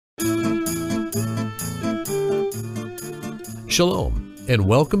Shalom, and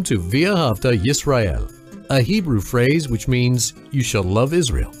welcome to V'ahavta Yisrael, a Hebrew phrase which means, you shall love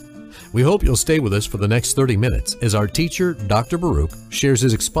Israel. We hope you'll stay with us for the next 30 minutes as our teacher, Dr. Baruch, shares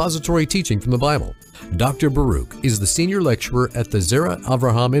his expository teaching from the Bible. Dr. Baruch is the senior lecturer at the Zera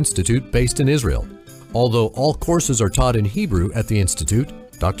Avraham Institute based in Israel. Although all courses are taught in Hebrew at the Institute,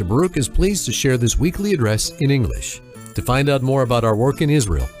 Dr. Baruch is pleased to share this weekly address in English. To find out more about our work in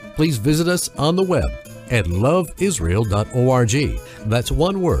Israel, please visit us on the web at loveisrael.org. That's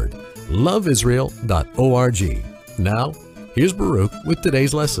one word, loveisrael.org. Now, here's Baruch with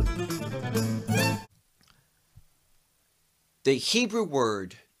today's lesson. The Hebrew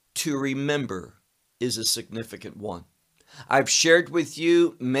word to remember is a significant one. I've shared with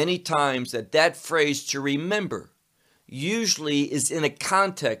you many times that phrase to remember usually is in a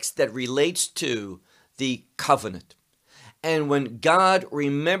context that relates to the covenant. And when God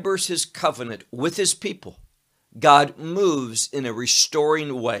remembers his covenant with his people, God moves in a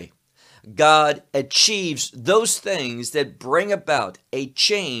restoring way. God achieves those things that bring about a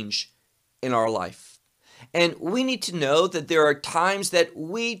change in our life. And we need to know that there are times that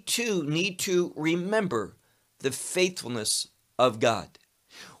we too need to remember the faithfulness of God.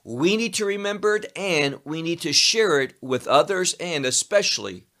 We need to remember it, and we need to share it with others, and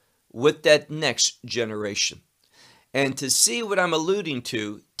especially with that next generation. And to see what I'm alluding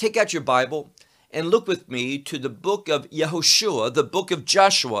to, take out your Bible and look with me to the book of Yehoshua, the book of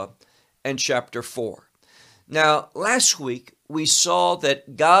Joshua, and chapter 4. Now, last week, we saw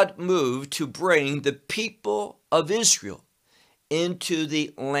that God moved to bring the people of Israel into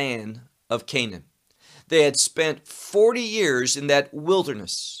the land of Canaan. They had spent 40 years in that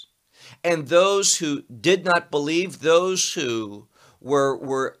wilderness. And those who did not believe, those who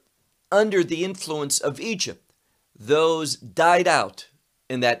were under the influence of Egypt, those died out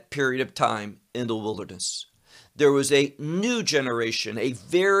in that period of time in the wilderness. There was a new generation, a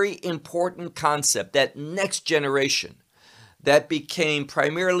very important concept, that next generation that became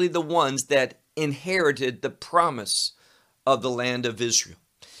primarily the ones that inherited the promise of the land of Israel.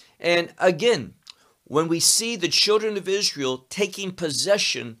 And again, when we see the children of Israel taking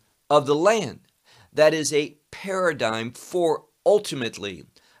possession of the land, that is a paradigm for ultimately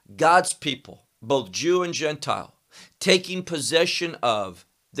God's people, both Jew and Gentile, taking possession of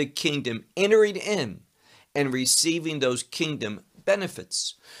the kingdom, entering in and receiving those kingdom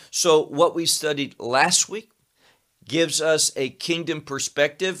benefits. So what we studied last week gives us a kingdom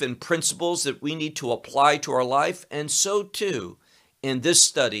perspective and principles that we need to apply to our life, and so too in this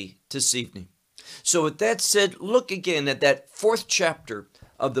study this evening. So with that said, look again at that 4th chapter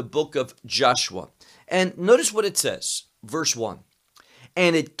of the book of Joshua, and notice what it says, verse 1.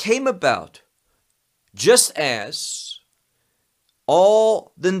 And it came about just as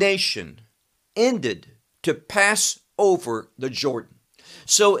all the nation ended to pass over the Jordan.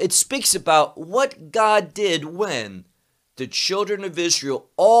 So it speaks about what God did when the children of Israel,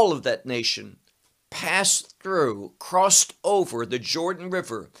 all of that nation, passed through, crossed over the Jordan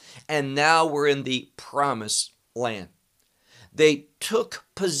River, and now we're in the promised land. They took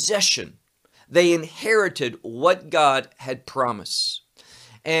possession. They inherited what God had promised.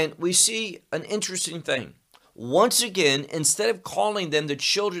 And we see an interesting thing. Once again, instead of calling them the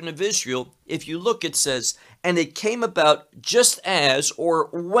children of Israel, if you look, it says, and it came about just as,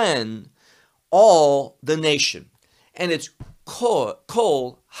 or when, all the nation. And it's kol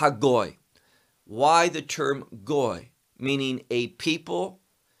hagoy. Why the term goy? Meaning a people.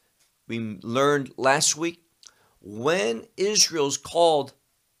 We learned last week, when Israel's called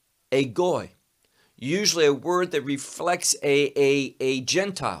a goy, usually a word that reflects a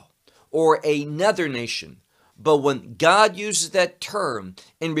Gentile or another nation. But when God uses that term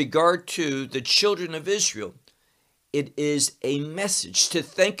in regard to the children of Israel, it is a message to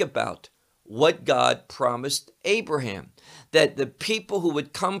think about what God promised Abraham, that the people who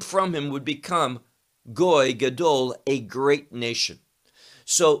would come from him would become Goy Gadol, a great nation.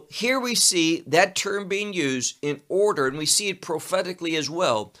 So here we see that term being used in order, and we see it prophetically as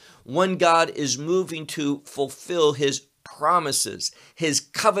well, when God is moving to fulfill his promises, his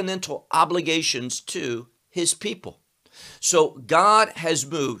covenantal obligations to his people. So God has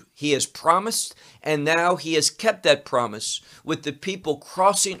moved, he has promised, and now he has kept that promise with the people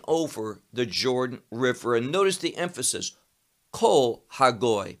crossing over the Jordan River. And notice the emphasis, kol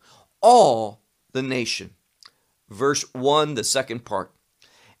hagoy, all the nation. Verse 1, the second part.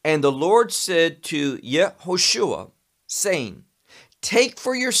 And the Lord said to Yehoshua, saying, take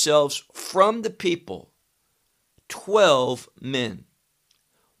for yourselves from the people 12 men,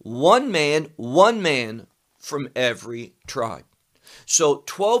 one man from every tribe. So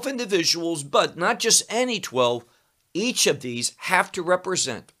 12 individuals, but not just any 12, Each of these have to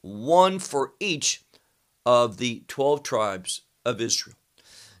represent one for each of the 12 tribes of Israel.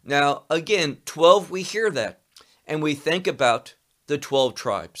 Now, again, 12, we hear that, and we think about the 12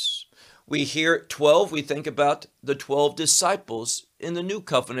 tribes. We hear 12, we think about the 12 disciples in the new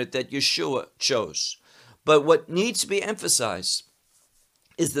covenant that Yeshua chose. But what needs to be emphasized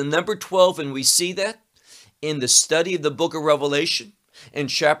is the number 12, and we see that in the study of the book of Revelation, in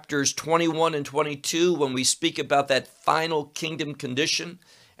chapters 21 and 22, when we speak about that final kingdom condition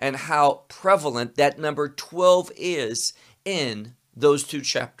and how prevalent that number 12 is in those two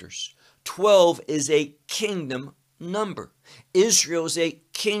chapters. 12 is a kingdom number. Israel is a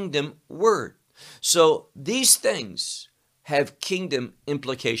kingdom word. So these things have kingdom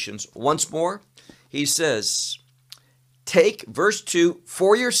implications. Once more, he says, take, verse 2,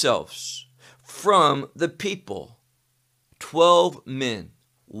 for yourselves from the people 12 men,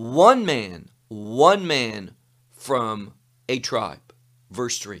 one man from a tribe.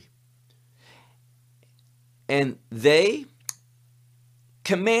 Verse 3. And they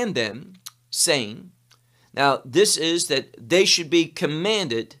command them, saying, now this is that they should be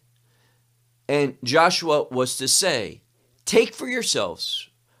commanded, and Joshua was to say, take for yourselves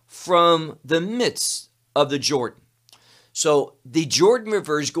from the midst of the Jordan. So the Jordan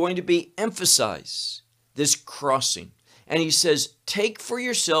River is going to be emphasized, this crossing. And he says, take for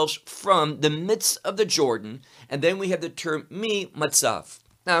yourselves from the midst of the Jordan. And then we have the term mi matzav.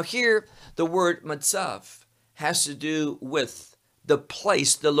 Now here, the word matzav has to do with the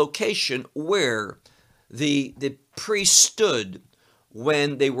place, the location where the priest stood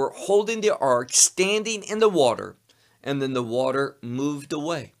when they were holding the ark, standing in the water, and then the water moved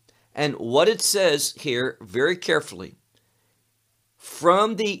away. And what it says here, very carefully,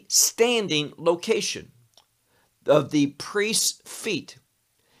 from the standing location of the priest's feet.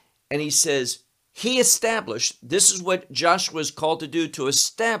 And he says, he established, this is what Joshua is called to do, to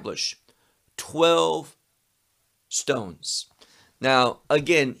establish 12 stones. Now,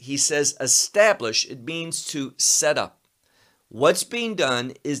 again, he says establish, it means to set up. What's being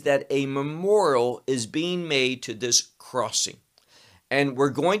done is that a memorial is being made to this crossing. And we're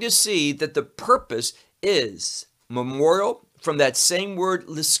going to see that the purpose is memorial, from that same word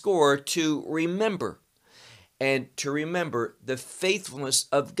liskor, to remember. And to remember the faithfulness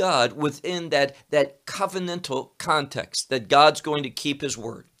of God within that covenantal context, that God's going to keep his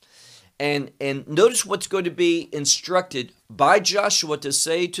word. And notice what's going to be instructed by Joshua to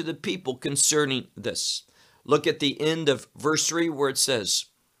say to the people concerning this. Look at the end of verse 3 where it says,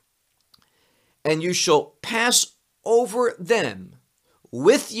 and you shall pass over them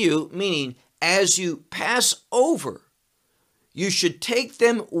with you, meaning as you pass over, you should take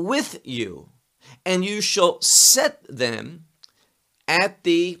them with you, and you shall set them at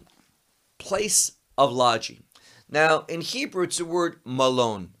the place of lodging. Now, in Hebrew, it's the word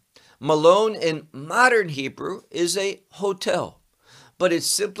malon. Malon in modern Hebrew is a hotel, but it's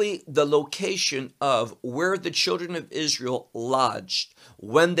simply the location of where the children of Israel lodged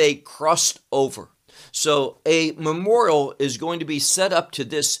when they crossed over. So a memorial is going to be set up to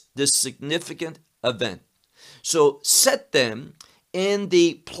this significant event. So set them in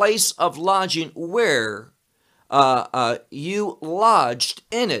the place of lodging where you lodged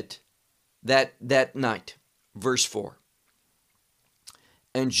in it that night. Verse 4.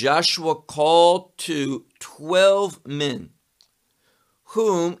 And Joshua called to 12 men,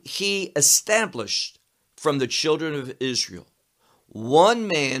 whom he established from the children of Israel, one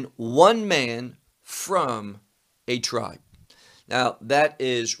man from a tribe. Now, that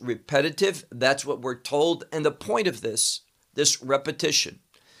is repetitive. That's what we're told. And the point of this repetition,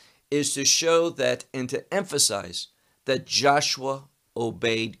 is to show that and to emphasize that Joshua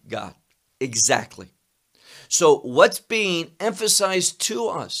obeyed God. Exactly. So what's being emphasized to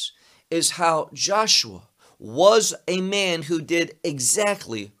us is how Joshua was a man who did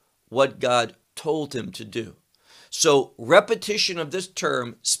exactly what God told him to do. So repetition of this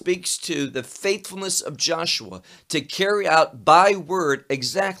term speaks to the faithfulness of Joshua to carry out by word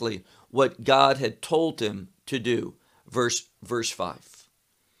exactly what God had told him to do. Verse 5.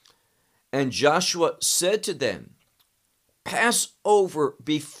 And Joshua said to them, pass over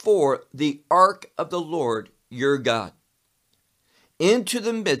before the ark of the Lord your God into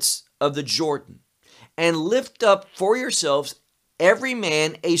the midst of the Jordan, and lift up for yourselves every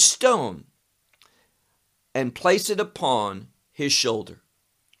man a stone, and place it upon his shoulder,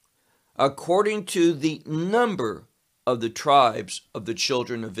 according to the number of the tribes of the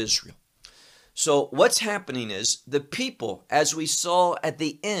children of Israel. So what's happening is the people, as we saw at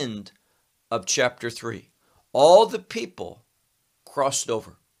the end of chapter 3, all the people crossed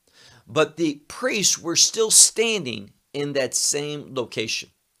over. but the priests were still standing in that same location.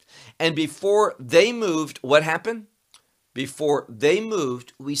 And before they moved, what happened? Before they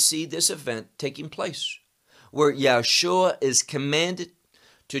moved, we see this event taking place where Yeshua is commanded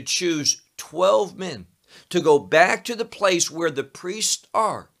to choose 12 men to go back to the place where the priests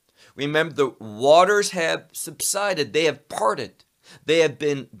are. Remember, the waters have subsided. They have parted. They have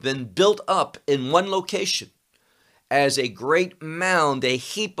been built up in one location as a great mound, a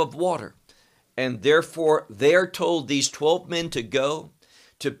heap of water. And therefore, they are told, these 12 men, to go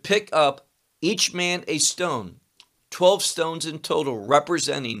to pick up each man a stone, 12 stones in total,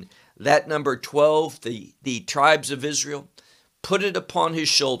 representing that number 12, the tribes of Israel, put it upon his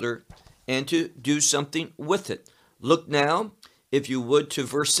shoulder and to do something with it. Look now, if you would, to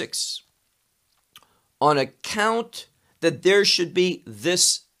verse 6. On account that there should be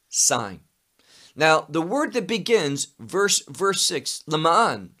this sign. Now, the word that begins verse 6,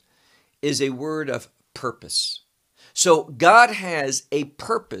 Lama'an, is a word of purpose. So God has a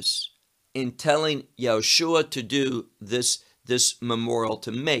purpose in telling Yeshua to do this memorial,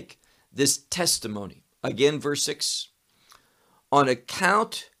 to make this testimony. Again, verse 6. On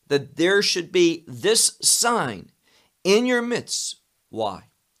account that there should be this sign in your midst. Why?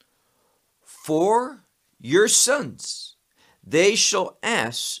 For your sons, they shall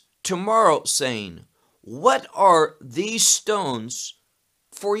ask tomorrow, saying, what are these stones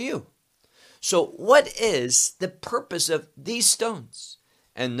for you? So what is the purpose of these stones?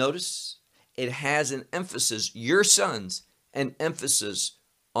 And notice it has an emphasis, your sons, an emphasis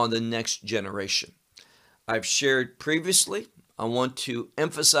on the next generation. I've shared previously, I want to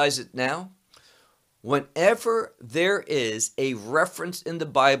emphasize it now. Whenever there is a reference in the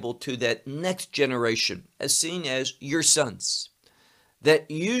Bible to that next generation, as seen as your sons, that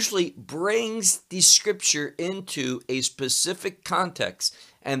usually brings the scripture into a specific context,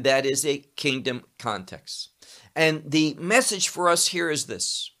 and that is a kingdom context. And the message for us here is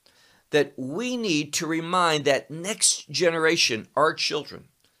this, that we need to remind that next generation, our children,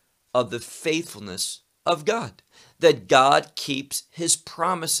 of the faithfulness of God, that God keeps his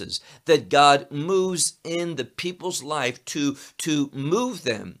promises, that God moves in the people's life to move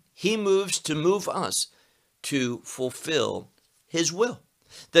them. He moves to move us to fulfill his will,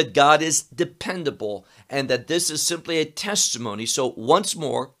 that God is dependable, and that this is simply a testimony. So once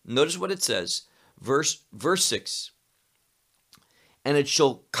more, notice what it says, verse 6. And it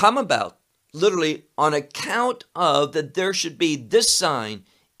shall come about, literally, on account of that there should be this sign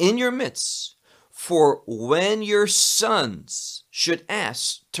in your midst, for when your sons should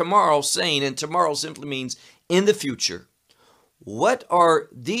ask tomorrow, saying, and tomorrow simply means in the future, what are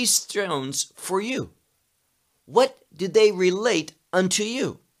these stones for you? What did they relate unto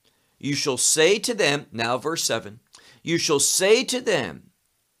you? You shall say to them, now verse 7, you shall say to them,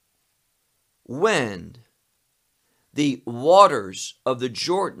 when the waters of the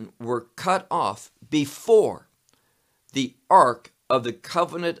Jordan were cut off before the ark of the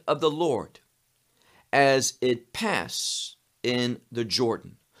covenant of the Lord, as it passed in the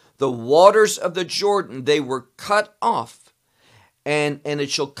Jordan. The waters of the Jordan, they were cut off, and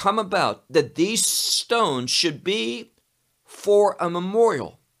it shall come about that these stones should be for a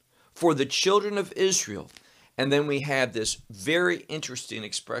memorial for the children of Israel. And then we have this very interesting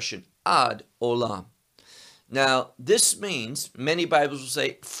expression, ad olam. Now, this means, many Bibles will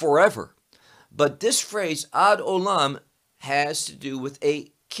say forever, but this phrase, ad olam, has to do with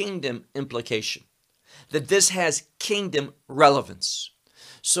a kingdom implication, that this has kingdom relevance.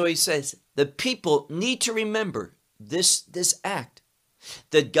 So he says the people need to remember this act,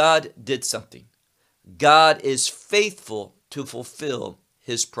 that God did something. God is faithful to fulfill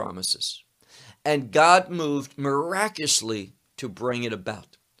his promises. And God moved miraculously to bring it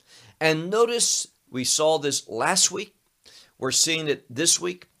about. And notice, we saw this last week, we're seeing it this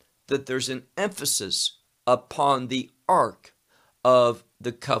week, that there's an emphasis upon the ark of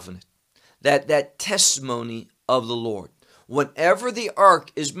the covenant, that testimony of the Lord. Whenever the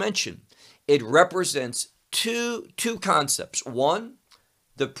ark is mentioned, it represents two concepts. One,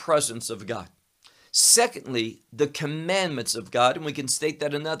 the presence of God. Secondly, the commandments of God, and we can state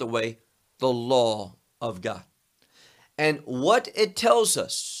that another way, the law of God. And what it tells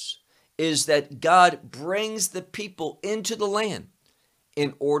us is that God brings the people into the land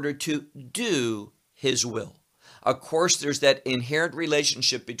in order to do his will. Of course, there's that inherent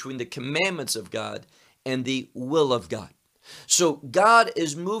relationship between the commandments of God and the will of God. So God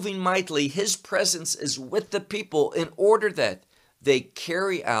is moving mightily. His presence is with the people in order that they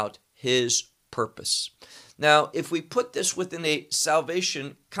carry out his purpose. Now, if we put this within a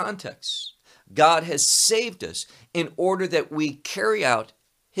salvation context, God has saved us in order that we carry out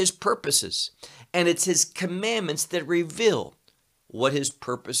his purposes. And it's his commandments that reveal what his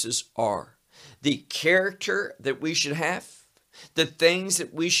purposes are. The character that we should have, the things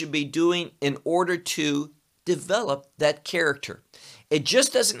that we should be doing in order to develop that character. It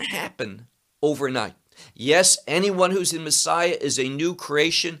just doesn't happen overnight. Yes, anyone who's in Messiah is a new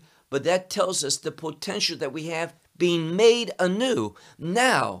creation, but that tells us the potential that we have being made anew.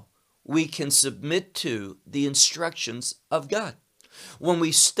 Now we can submit to the instructions of God. When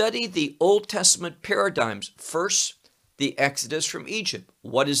we study the Old Testament paradigms, first, the Exodus from Egypt.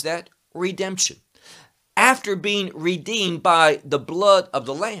 What is that? Redemption. After being redeemed by the blood of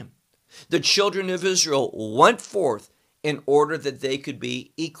the Lamb, the children of Israel went forth in order that they could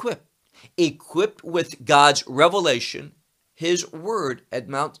be equipped with God's revelation, his word at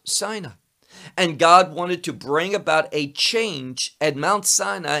Mount Sinai. And God wanted to bring about a change at Mount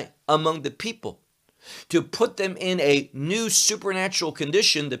Sinai among the people, to put them in a new supernatural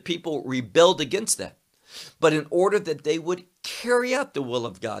condition. The people rebelled against that. But in order that they would carry out the will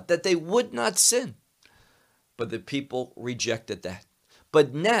of God, that they would not sin. But the people rejected that.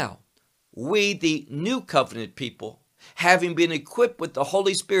 But now, we, the new covenant people, having been equipped with the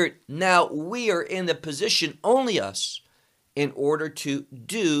Holy Spirit, now we are in the position, only us, in order to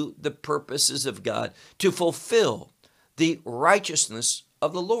do the purposes of God, to fulfill the righteousness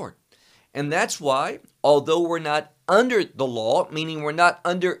of the Lord. And that's why, although we're not under the law, meaning we're not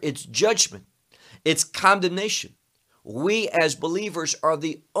under its judgment, its condemnation, we as believers are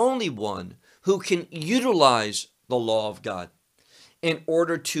the only one who can utilize the law of God in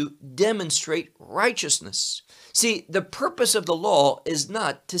order to demonstrate righteousness. See, the purpose of the law is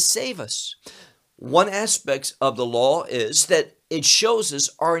not to save us. One aspect of the law is that it shows us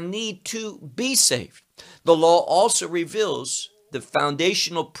our need to be saved. The law also reveals the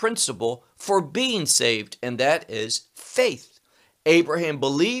foundational principle for being saved, and that is faith. Abraham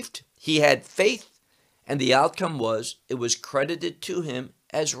believed, he had faith, and the outcome was it was credited to him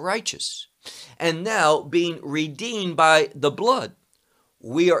as righteous. And now, being redeemed by the blood,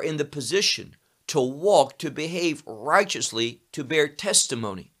 we are in the position to walk, to behave righteously, to bear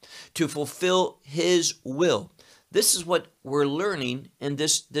testimony, to fulfill his will. This is what we're learning in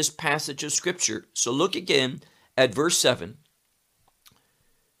this passage of Scripture. So look again at verse 7.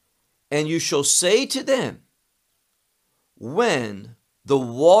 And you shall say to them, when the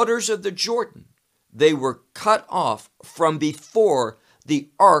waters of the Jordan, they were cut off from before the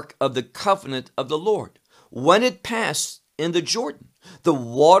ark of the covenant of the Lord. When it passed in the Jordan, the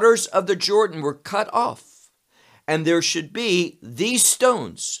waters of the Jordan were cut off, and there should be these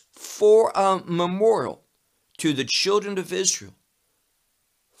stones for a memorial to the children of Israel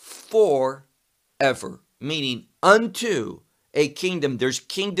forever, meaning unto a kingdom. There's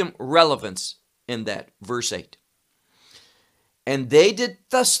kingdom relevance in that, verse 8. And they did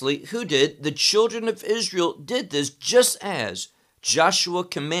thusly, who did? The children of Israel did this just as Joshua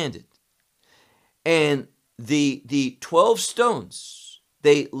commanded. And the 12 stones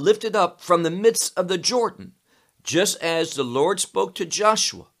they lifted up from the midst of the Jordan, just as the Lord spoke to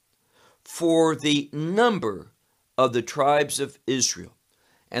Joshua, for the number of the tribes of Israel.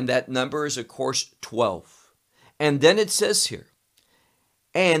 And that number is, of course, 12. And then it says here,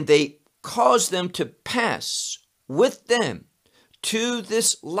 and they caused them to pass with them to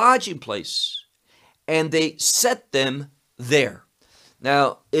this lodging place, and they set them there.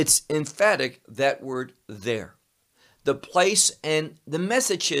 Now, it's emphatic, that word there. The place, and the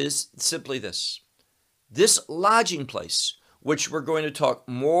message is simply this. This lodging place, which we're going to talk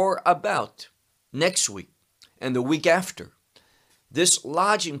more about next week and the week after, this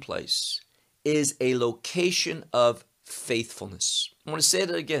lodging place is a location of faithfulness. I want to say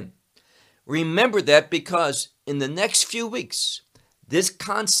that again. Remember that, because in the next few weeks, this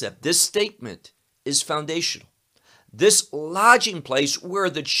concept, this statement is foundational. This lodging place where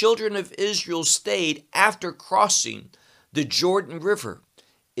the children of Israel stayed after crossing the Jordan River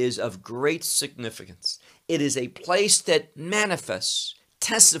is of great significance. It is a place that manifests,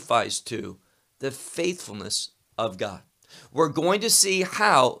 testifies to the faithfulness of God. We're going to see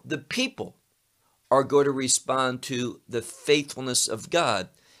how the people are going to respond to the faithfulness of God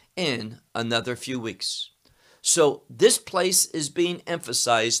in another few weeks. So this place is being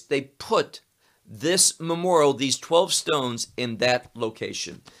emphasized. They put this memorial, these 12 stones, in that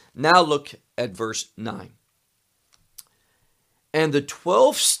location. Now look at verse 9. And the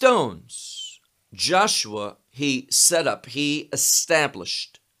 12 stones Joshua, he set up, he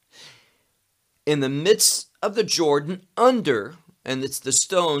established in the midst of the Jordan, under, and it's the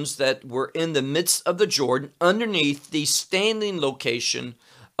stones that were in the midst of the Jordan, underneath the standing location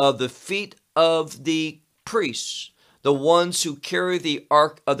of the feet of the priests, the ones who carry the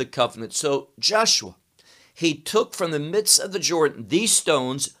Ark of the Covenant. So Joshua, he took from the midst of the Jordan these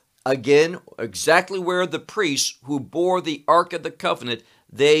stones, again, exactly where the priests who bore the Ark of the Covenant,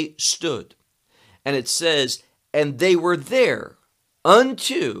 they stood. And it says, and they were there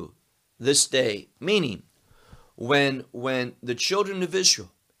unto this day, meaning when the children of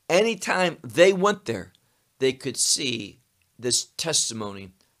Israel, anytime they went there, they could see this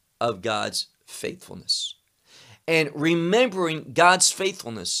testimony of God's faithfulness. And remembering God's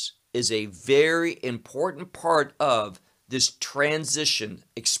faithfulness is a very important part of this transition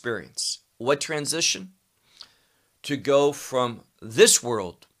experience. What transition? To go from this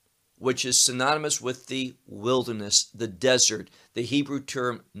world, which is synonymous with the wilderness, the desert, the Hebrew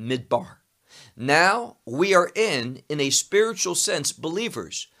term midbar. Now we are in a spiritual sense,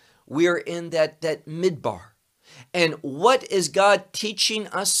 believers, we are in that midbar. And what is God teaching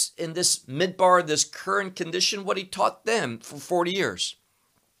us in this midbar, this current condition? What he taught them for 40 years.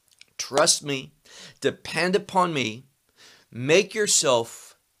 Trust me, depend upon me, make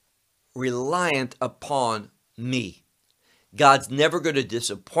yourself reliant upon me. God's never going to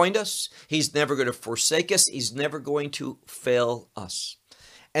disappoint us. He's never going to forsake us. He's never going to fail us.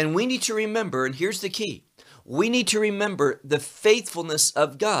 And we need to remember, and here's the key, we need to remember the faithfulness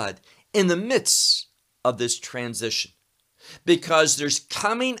of God in the midst of this transition. Because there's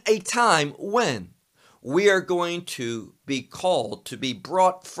coming a time when we are going to be called to be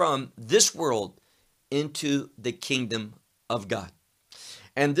brought from this world into the kingdom of God.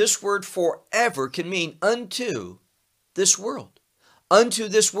 And this word forever can mean unto this world. Unto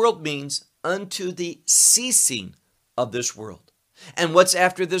this world means unto the ceasing of this world. And what's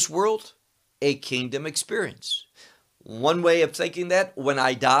after this world? A kingdom experience. One way of thinking that, when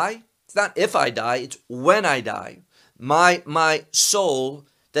I die, it's not if I die, it's when I die. My soul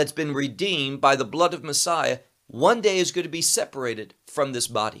that's been redeemed by the blood of Messiah, one day is going to be separated from this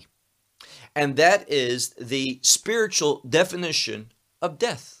body. And that is the spiritual definition of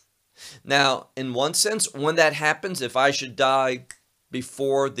death. Now, in one sense, when that happens, if I should die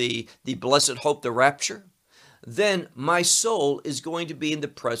before the blessed hope, the rapture, then my soul is going to be in the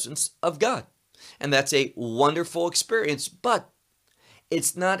presence of God. And that's a wonderful experience, but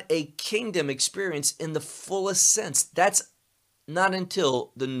it's not a kingdom experience in the fullest sense. That's not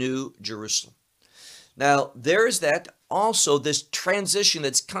until the New Jerusalem. Now, there is that also this transition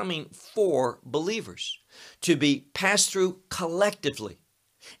that's coming for believers to be passed through collectively.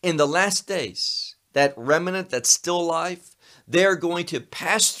 In the last days, that remnant that's still alive, they're going to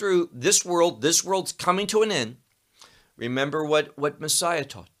pass through this world. This world's coming to an end. Remember what Messiah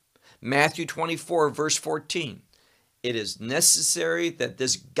taught. Matthew 24, verse 14. It is necessary that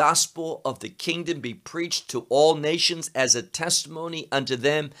this gospel of the kingdom be preached to all nations as a testimony unto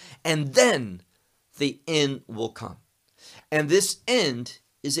them, and then the end will come. And this end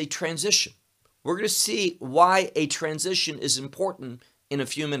is a transition. We're going to see why a transition is important in a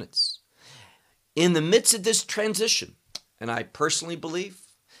few minutes. In the midst of this transition, and I personally believe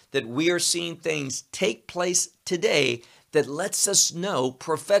that we are seeing things take place today that lets us know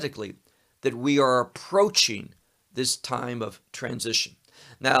prophetically that we are approaching this time of transition.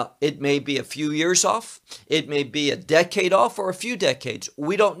 Now, it may be a few years off, it may be a decade off, or a few decades.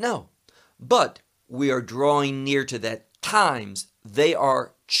 We don't know. But we are drawing near to that. Times, they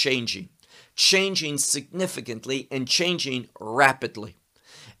are changing significantly and changing rapidly.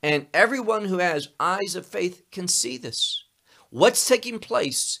 And everyone who has eyes of faith can see this. What's taking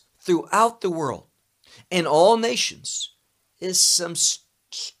place throughout the world in all nations is some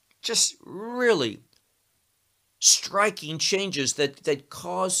just really striking changes that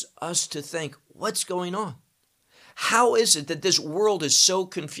cause us to think, what's going on? How is it that this world is so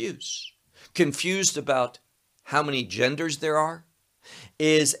confused? Confused about how many genders there are?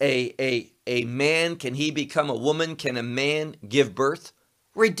 Is a man, can he become a woman? Can a man give birth?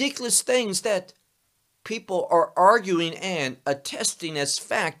 Ridiculous things that people are arguing and attesting as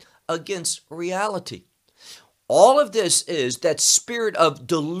fact against reality. All of this is that spirit of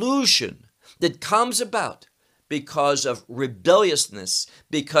delusion that comes about because of rebelliousness,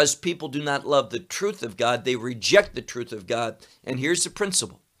 because people do not love the truth of God. They reject the truth of God. And here's the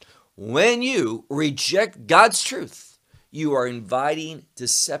principle. When you reject God's truth, you are inviting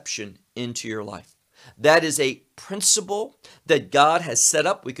deception into your life. That is a principle that God has set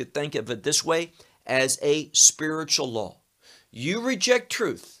up. We could think of it this way, as a spiritual law. You reject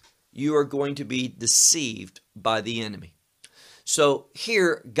truth, you are going to be deceived by the enemy. So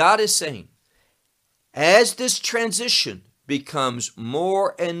here, God is saying, as this transition becomes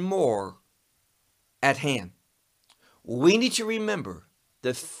more and more at hand, we need to remember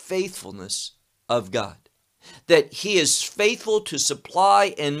the faithfulness of God. that he is faithful to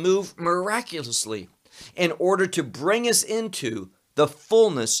supply and move miraculously in order to bring us into the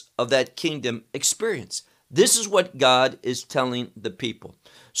fullness of that kingdom experience. This is what God is telling the people.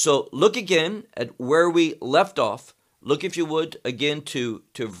 So look again at where we left off. Look, if you would, again to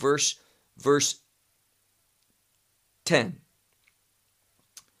verse 10.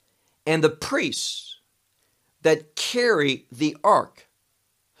 And the priests that carry the ark,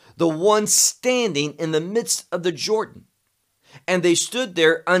 the one standing in the midst of the Jordan, and they stood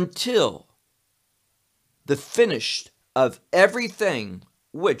there until the finish of everything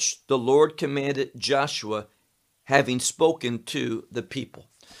which the Lord commanded Joshua, having spoken to the people.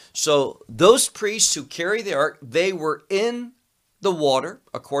 So those priests who carry the ark, they were in the water.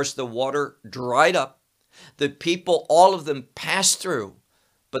 Of course, the water dried up. The people, all of them passed through.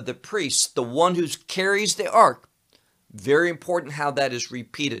 But the priest, the one who carries the ark, very important how that is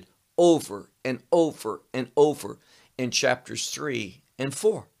repeated over and over and over in chapters 3 and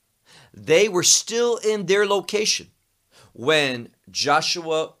 4. They were still in their location when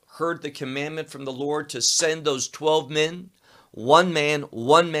Joshua heard the commandment from the Lord to send those 12 men, one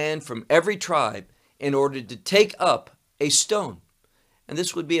man from every tribe, in order to take up a stone. And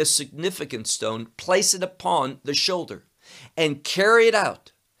this would be a significant stone, place it upon the shoulder and carry it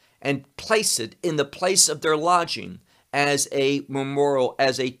out and place it in the place of their lodging as a memorial,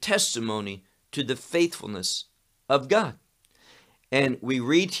 as a testimony to the faithfulness of God. And we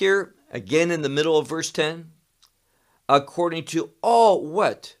read here again in the middle of verse 10, according to all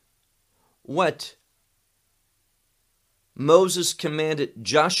what Moses commanded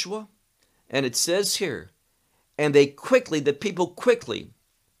Joshua. And it says here, and the people quickly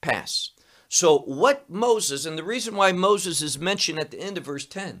pass. So what Moses, and the reason why Moses is mentioned at the end of verse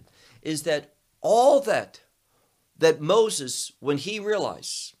 10, is that all that Moses, when he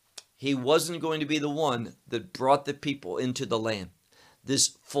realized he wasn't going to be the one that brought the people into the land,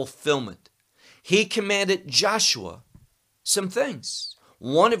 this fulfillment, he commanded Joshua some things,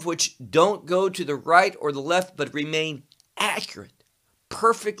 one of which don't go to the right or the left, but remain accurate,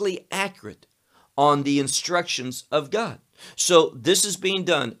 perfectly accurate on the instructions of God. So this is being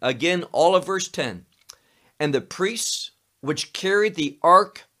done. Again, all of verse 10. And the priests which carried the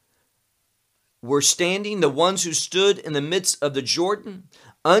ark were standing, the ones who stood in the midst of the Jordan,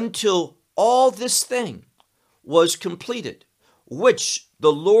 until all this thing was completed, which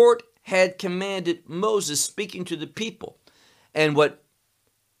the Lord had commanded Moses, speaking to the people, and what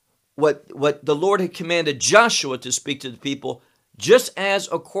the Lord had commanded Joshua to speak to the people, just as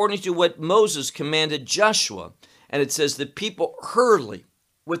according to what Moses commanded Joshua. And it says the people hurriedly,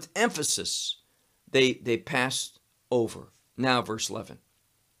 with emphasis, they passed over. Now verse 11.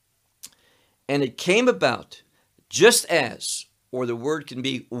 And it came about just as, or the word can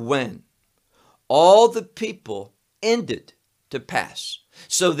be when, all the people ended to pass.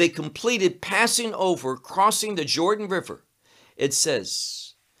 So they completed passing over, crossing the Jordan River. It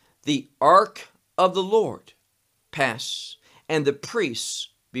says, the ark of the Lord passed, and the priests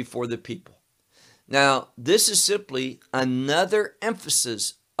before the people. Now, this is simply another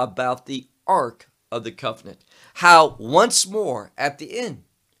emphasis about the Ark of the Covenant. How once more at the end,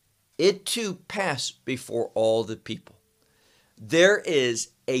 it too passed before all the people. There is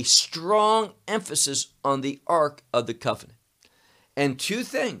a strong emphasis on the Ark of the Covenant. And two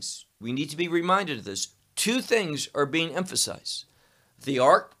things, we need to be reminded of this. Two things are being emphasized. The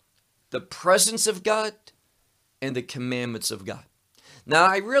Ark, the presence of God, and the commandments of God. Now,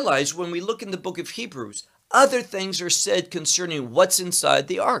 I realize when we look in the book of Hebrews, other things are said concerning what's inside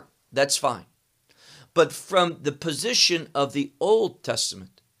the ark. That's fine. But from the position of the Old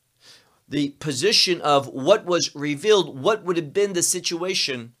Testament, the position of what was revealed, what would have been the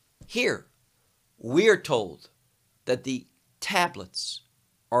situation here, we are told that the tablets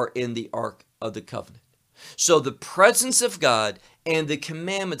are in the Ark of the Covenant. So the presence of God and the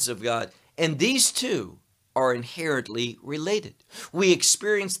commandments of God, and these two are inherently related. We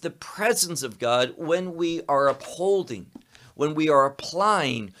experience the presence of God when we are upholding, when we are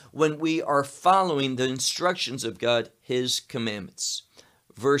applying, when we are following the instructions of God, His commandments.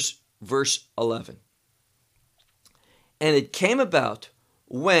 Verse 11. And it came about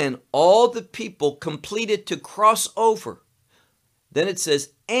when all the people completed to cross over. Then it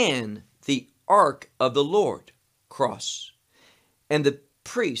says, and the ark of the Lord cross. And the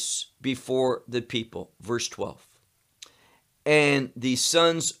priests before the people. Verse 12. And the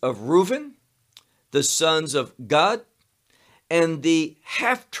sons of Reuben, the sons of Gad, and the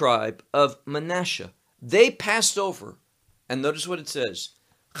half-tribe of Manasseh, they passed over. And notice what it says,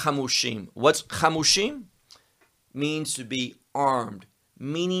 chamushim. What's chamushim? Means to be armed,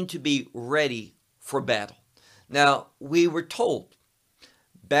 meaning to be ready for battle. Now, we were told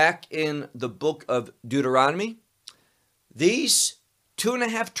back in the book of Deuteronomy, these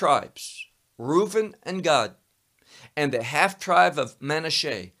 2.5 tribes, Reuben and Gad, and the half tribe of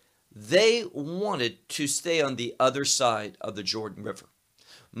Manasseh, they wanted to stay on the other side of the Jordan River.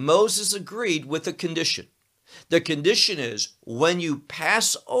 Moses agreed with a condition. The condition is when you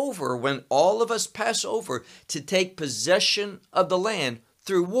pass over, when all of us pass over to take possession of the land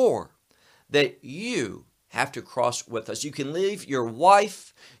through war, that you have to cross with us. You can leave your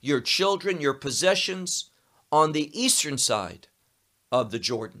wife, your children, your possessions on the eastern side of the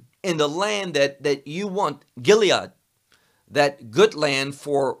Jordan, in the land that you want, Gilead, that good land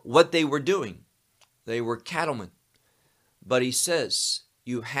for what they were doing. They were cattlemen. But he says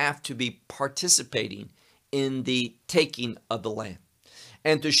you have to be participating in the taking of the land.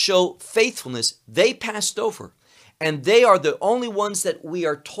 And to show faithfulness, they passed over. And they are the only ones that we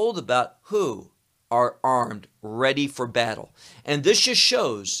are told about who are armed, ready for battle. And this just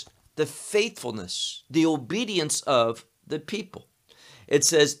shows the faithfulness, the obedience of the people. It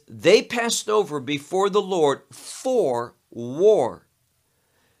says they passed over before the Lord for war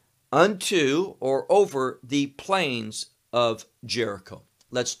unto or over the plains of Jericho.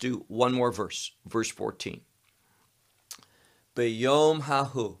 Let's do one more verse, verse 14. Beyom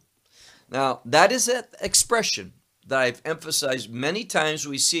hahu. Now, that is an expression that I've emphasized many times.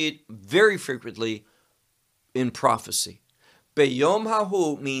 We see it very frequently in prophecy. Beyom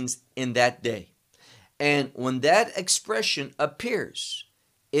hahu means in that day. And when that expression appears,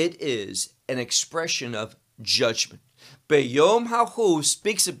 it is an expression of judgment. Beyom hahu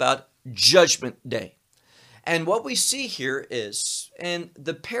speaks about judgment day. And what we see here is, and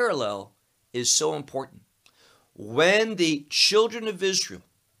the parallel is so important, when the children of Israel,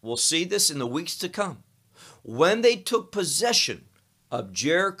 we'll see this in the weeks to come, when they took possession of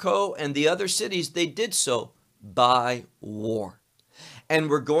Jericho and the other cities, they did so by war. And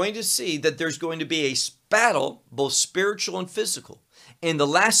we're going to see that there's going to be a battle, both spiritual and physical, in the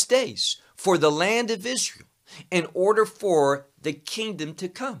last days for the land of Israel in order for the kingdom to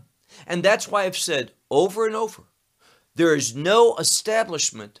come. And that's why I've said over and over, there is no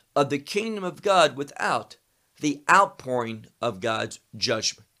establishment of the kingdom of God without the outpouring of God's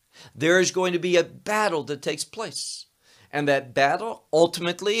judgment. There is going to be a battle that takes place. And that battle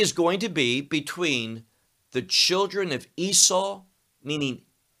ultimately is going to be between the children of Esau, meaning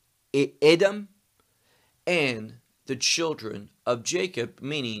Edom, and the children of Jacob,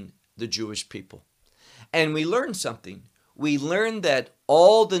 meaning the Jewish people. And we learn something. We learn that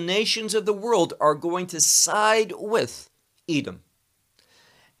all the nations of the world are going to side with Edom.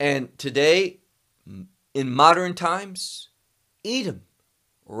 And today, in modern times, Edom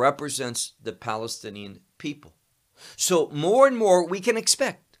represents the Palestinian people. So more and more we can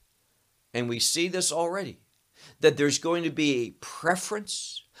expect, and we see this already, that there's going to be a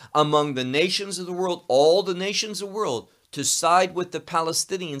preference among the nations of the world, all the nations of the world, to side with the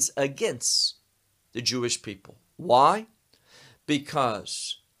Palestinians against the Jewish people. Why?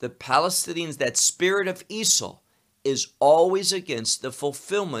 Because the Palestinians, that spirit of Esau, is always against the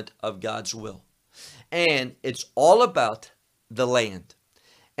fulfillment of God's will. And it's all about the land.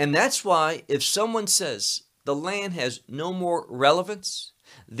 And that's why if someone says the land has no more relevance,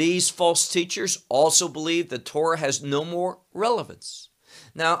 these false teachers also believe the Torah has no more relevance.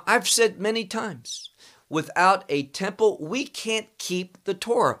 Now, I've said many times, without a temple, we can't keep the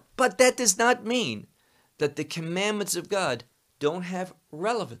Torah. But that does not mean that the commandments of God don't have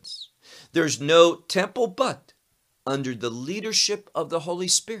relevance. There's no temple, but under the leadership of the Holy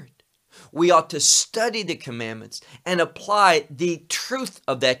Spirit, we ought to study the commandments and apply the truth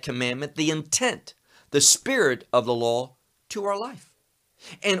of that commandment, the intent, the spirit of the law to our life,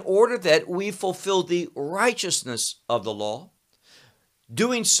 in order that we fulfill the righteousness of the law,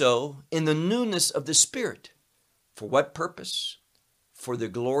 doing so in the newness of the Spirit. For what purpose? For the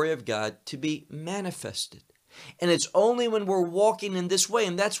glory of God to be manifested. And it's only when we're walking in this way,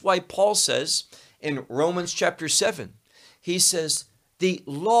 and that's why Paul says in Romans chapter 7, he says, the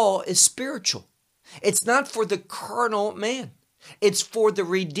law is spiritual. It's not for the carnal man. It's for the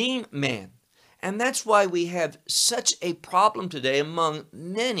redeemed man. And that's why we have such a problem today among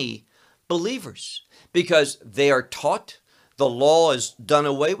many believers, because they are taught the law is done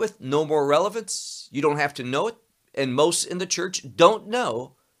away with, no more relevance. You don't have to know it. And most in the church don't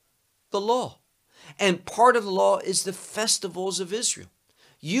know the law. And part of the law is the festivals of Israel.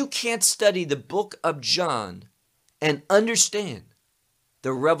 You can't study the book of John and understand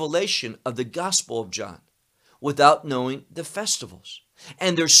the revelation of the Gospel of John without knowing the festivals.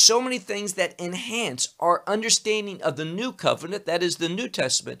 And there's so many things that enhance our understanding of the New Covenant, that is the New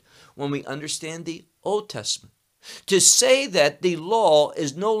Testament, when we understand the Old Testament. To say that the law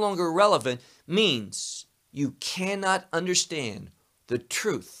is no longer relevant means you cannot understand the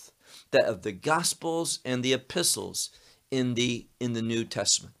truth that of the Gospels and the epistles in the New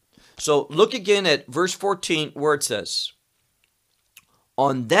Testament. So look again at verse 14 where it says,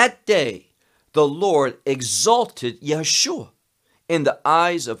 on that day the Lord exalted Yeshua in the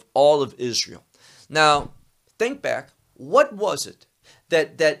eyes of all of Israel. Now, think back. What was it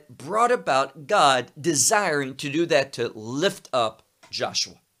that brought about God desiring to do that, to lift up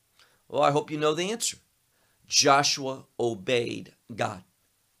Joshua? Well, I hope you know the answer. Joshua obeyed God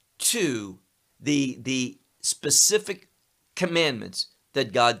to the specific commandments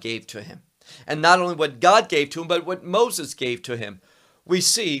that God gave to him. And not only what God gave to him, but what Moses gave to him. We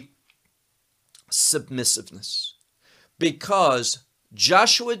see submissiveness. Because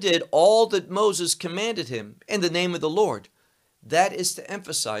Joshua did all that Moses commanded him in the name of the Lord. That is to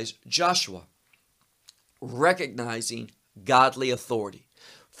emphasize Joshua recognizing godly authority.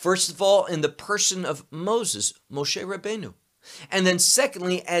 First of all, in the person of Moses, Moshe Rabbeinu. And then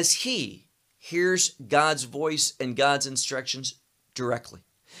secondly, as he hears God's voice and God's instructions directly.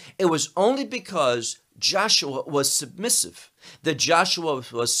 It was only because Joshua was submissive that Joshua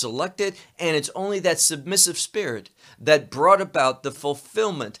was selected, and it's only that submissive spirit that brought about the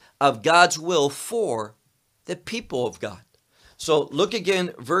fulfillment of God's will for the people of God. So look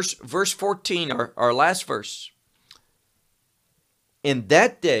again, verse 14, our last verse. In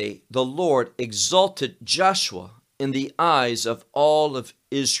that day, the Lord exalted Joshua in the eyes of all of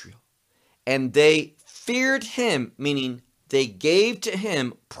Israel, and they feared him, meaning they gave to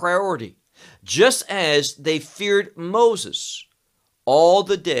him priority, just as they feared Moses all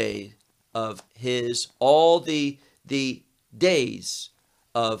the days of his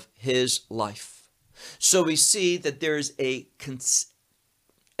life. So we see that there is a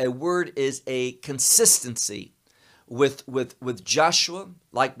word is a consistency with Joshua,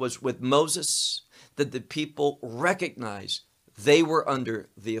 like was with Moses, that the people recognize they were under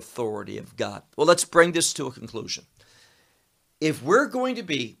the authority of God. Well, let's bring this to a conclusion. If we're going to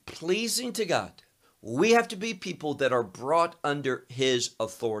be pleasing to God, we have to be people that are brought under his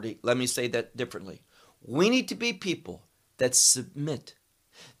authority. Let me say that differently. We need to be people that submit,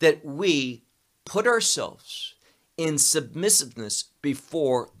 that we put ourselves in submissiveness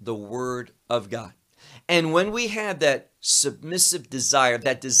before the word of God. And when we have that submissive desire,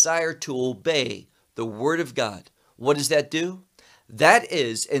 that desire to obey the word of God, what does that do? That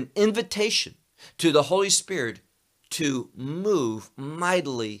is an invitation to the Holy Spirit to move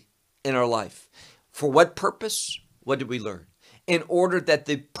mightily in our life. For what purpose? What did we learn? In order that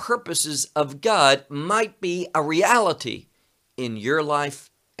the purposes of God might be a reality in your life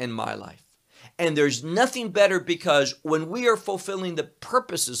and my life. And there's nothing better, because when we are fulfilling the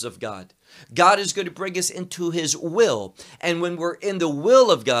purposes of God, God is going to bring us into his will. And when we're in the will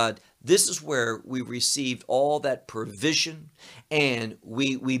of God, this is where we receive all that provision, and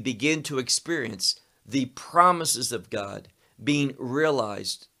we begin to experience the promises of God being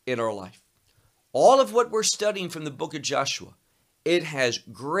realized in our life. All of what we're studying from the book of Joshua, it has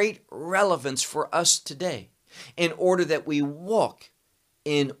great relevance for us today, in order that we walk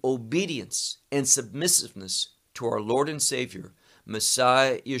in obedience and submissiveness to our Lord and Savior,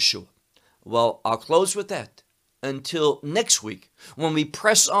 Messiah Yeshua. Well, I'll close with that. Until next week, when we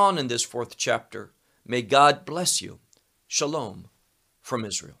press on in this 4th chapter, may God bless you. Shalom from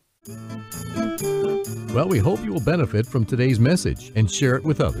Israel. Well, we hope you will benefit from today's message and share it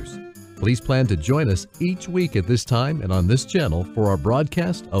with others. Please plan to join us each week at this time and on this channel for our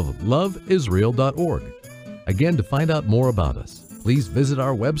broadcast of loveisrael.org. Again, to find out more about us, please visit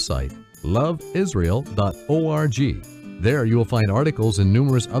our website, loveisrael.org. There you will find articles and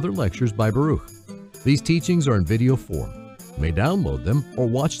numerous other lectures by Baruch. These teachings are in video form. You may download them or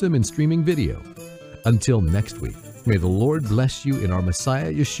watch them in streaming video. Until next week, may the Lord bless you in our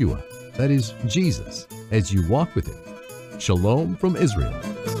Messiah Yeshua, that is Jesus, as you walk with him. Shalom from Israel.